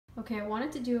Okay, I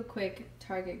wanted to do a quick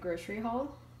Target grocery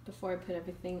haul before I put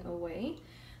everything away.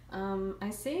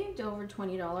 I saved over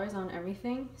 $20 on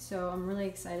everything, so I'm really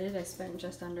excited. I spent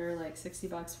just under like 60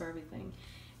 bucks for everything,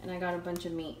 and I got a bunch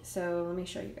of meat. So let me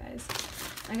show you guys.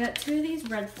 I got 2 of these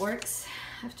red forks.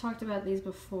 I've talked about these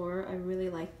before. I really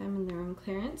like them, and they're on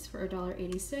clearance for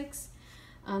 $1.86.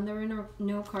 There were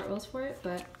no cartwheels for it,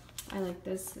 but I like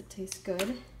this. It tastes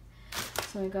good.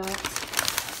 So I got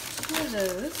 2 of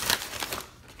those.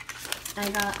 I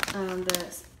got the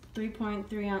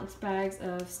 3.3 ounce bags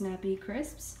of Snappy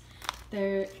crisps.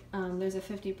 There's a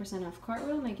 50% off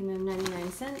Cartwheel, making them 99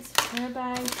 cents per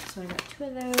bag. So I got 2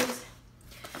 of those.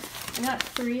 I got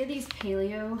 3 of these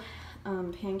paleo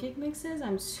pancake mixes.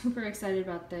 I'm super excited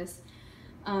about this.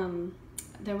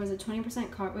 There was a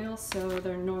 20% Cartwheel, so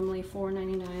they're normally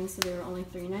 $4.99, so they were only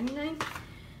 $3.99.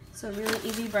 So really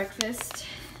easy breakfast.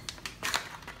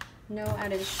 No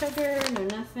added sugar, no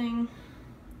nothing.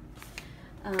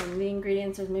 The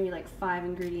ingredients, there's maybe like 5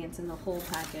 ingredients in the whole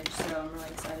package, so I'm really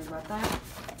excited about that.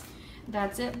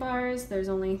 That's It bars, there's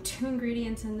only 2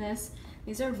 ingredients in this.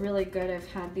 These are really good. I've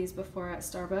had these before at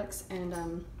Starbucks,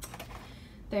 and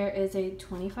there is a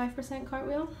 25%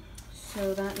 Cartwheel,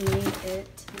 so that made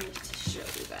it, let me show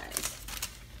you guys.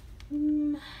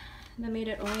 That made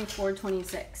it only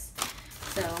 $4.26,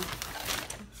 so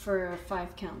for a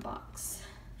 5-count box.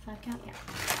 5 count, yeah.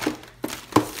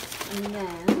 And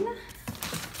then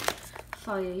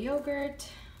Falia yogurt,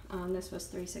 this was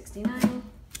 $3.69.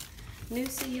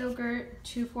 Noosa yogurt,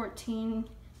 $2.14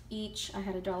 each. I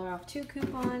had a $1 off 2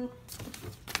 coupon.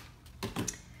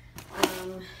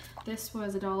 This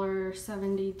was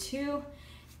 $1.72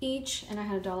 each, and I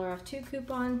had a $1 off 2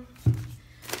 coupon.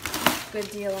 Good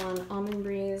deal on almond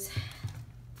breeze.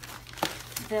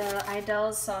 The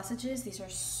Aidells sausages, these are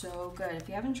so good. If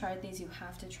you haven't tried these, you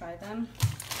have to try them.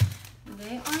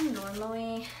 They are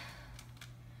normally,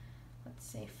 let's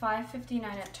see, $5.59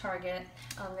 at Target.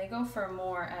 They go for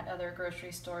more at other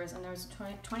grocery stores, and there's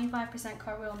a 25%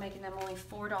 Cartwheel, making them only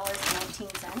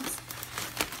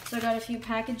 $4.19. So I got a few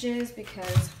packages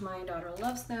because my daughter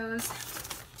loves those.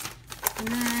 And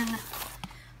then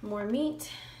more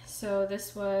meat. So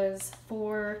this was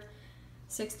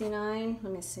 $4.69.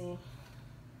 Let me see.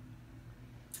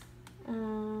 I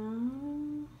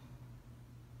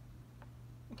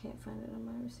can't find it on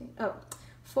my receipt. Oh,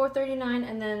 $4.39,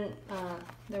 and then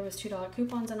there was $2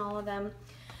 coupons on all of them.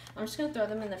 I'm just gonna throw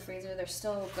them in the freezer. They're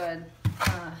still good.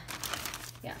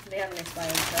 Yeah, they haven't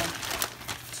expired. So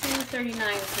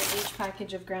 $2.39 for each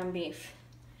package of ground beef.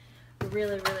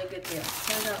 Really, really good deal.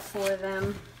 So I got 4 of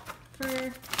them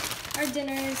for our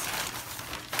dinners,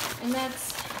 and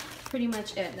that's pretty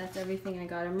much it. That's everything I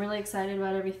got. I'm really excited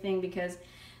about everything because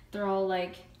they're all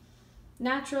like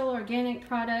natural, organic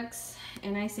products,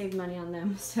 and I saved money on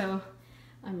them, so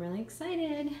I'm really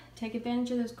excited. Take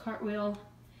advantage of those Cartwheel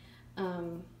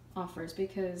offers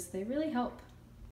because they really help.